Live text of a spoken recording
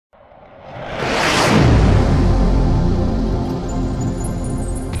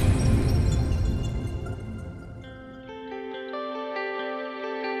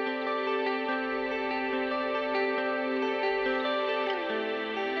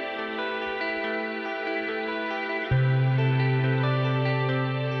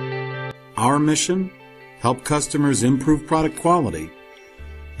Our mission? Help customers improve product quality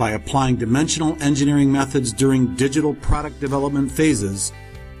by applying dimensional engineering methods during digital product development phases,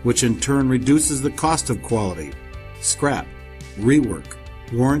 which in turn reduces the cost of quality, scrap, rework,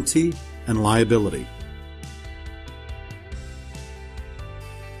 warranty, and liability.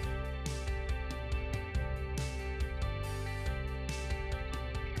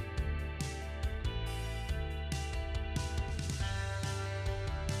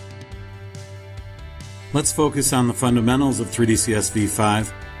 Let's focus on the fundamentals of 3DCS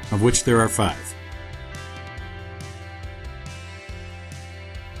V5, of which there are 5.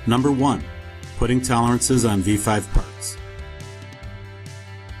 Number 1. Putting tolerances on V5 parts.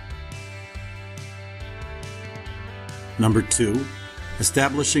 Number 2.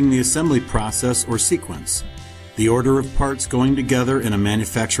 Establishing the assembly process or sequence, the order of parts going together in a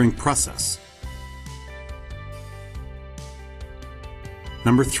manufacturing process.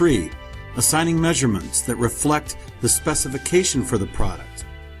 Number 3. Assigning measurements that reflect the specification for the product.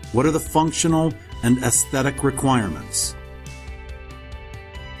 What are the functional and aesthetic requirements?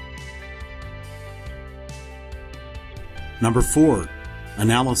 Number 4.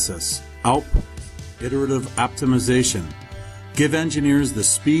 Analysis, output, iterative optimization. Give engineers the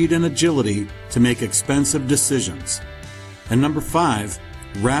speed and agility to make expensive decisions. And number 5.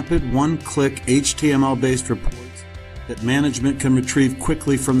 Rapid one-click HTML-based reports that management can retrieve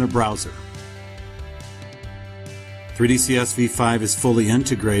quickly from their browser. 3DCS V5 is fully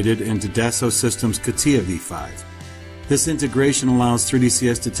integrated into Dassault Systemes CATIA V5. This integration allows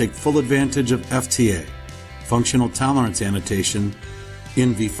 3DCS to take full advantage of FTA, functional tolerance annotation,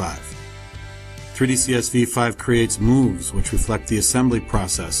 in V5. 3DCS V5 creates moves which reflect the assembly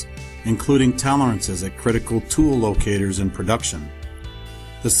process, including tolerances at critical tool locators in production.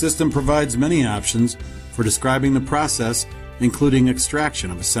 The system provides many options for describing the process, including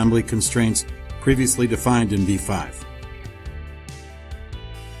extraction of assembly constraints previously defined in V5.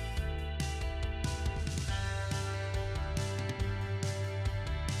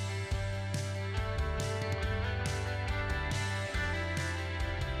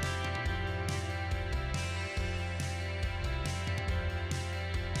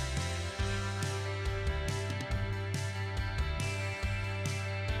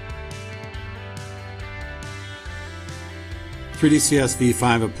 .3DCS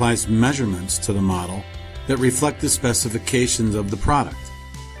V5 applies measurements to the model that reflect the specifications of the product.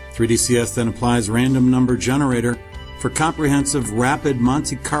 3DCS then applies random number generator for comprehensive rapid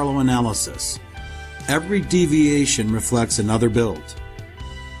Monte Carlo analysis. Every deviation reflects another build.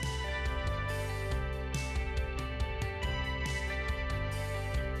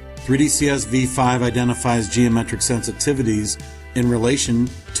 .3DCS V5 identifies geometric sensitivities in relation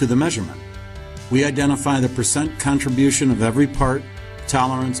to the measurement. We identify the percent contribution of every part,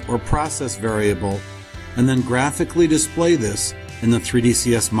 tolerance, or process variable, and then graphically display this in the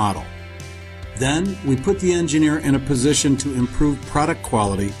 3DCS model. Then, we put the engineer in a position to improve product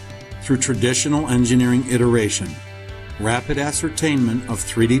quality through traditional engineering iteration, rapid ascertainment of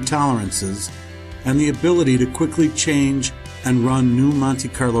 3D tolerances, and the ability to quickly change and run new Monte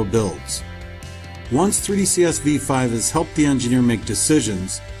Carlo builds. Once 3DCS V5 has helped the engineer make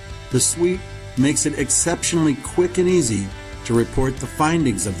decisions, the suite makes it exceptionally quick and easy to report the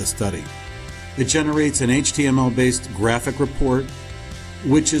findings of the study. It generates an HTML-based graphic report,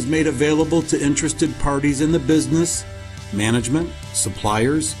 which is made available to interested parties in the business, management,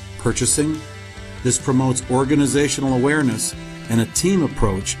 suppliers, purchasing. This promotes organizational awareness and a team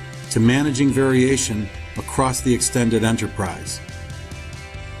approach to managing variation across the extended enterprise.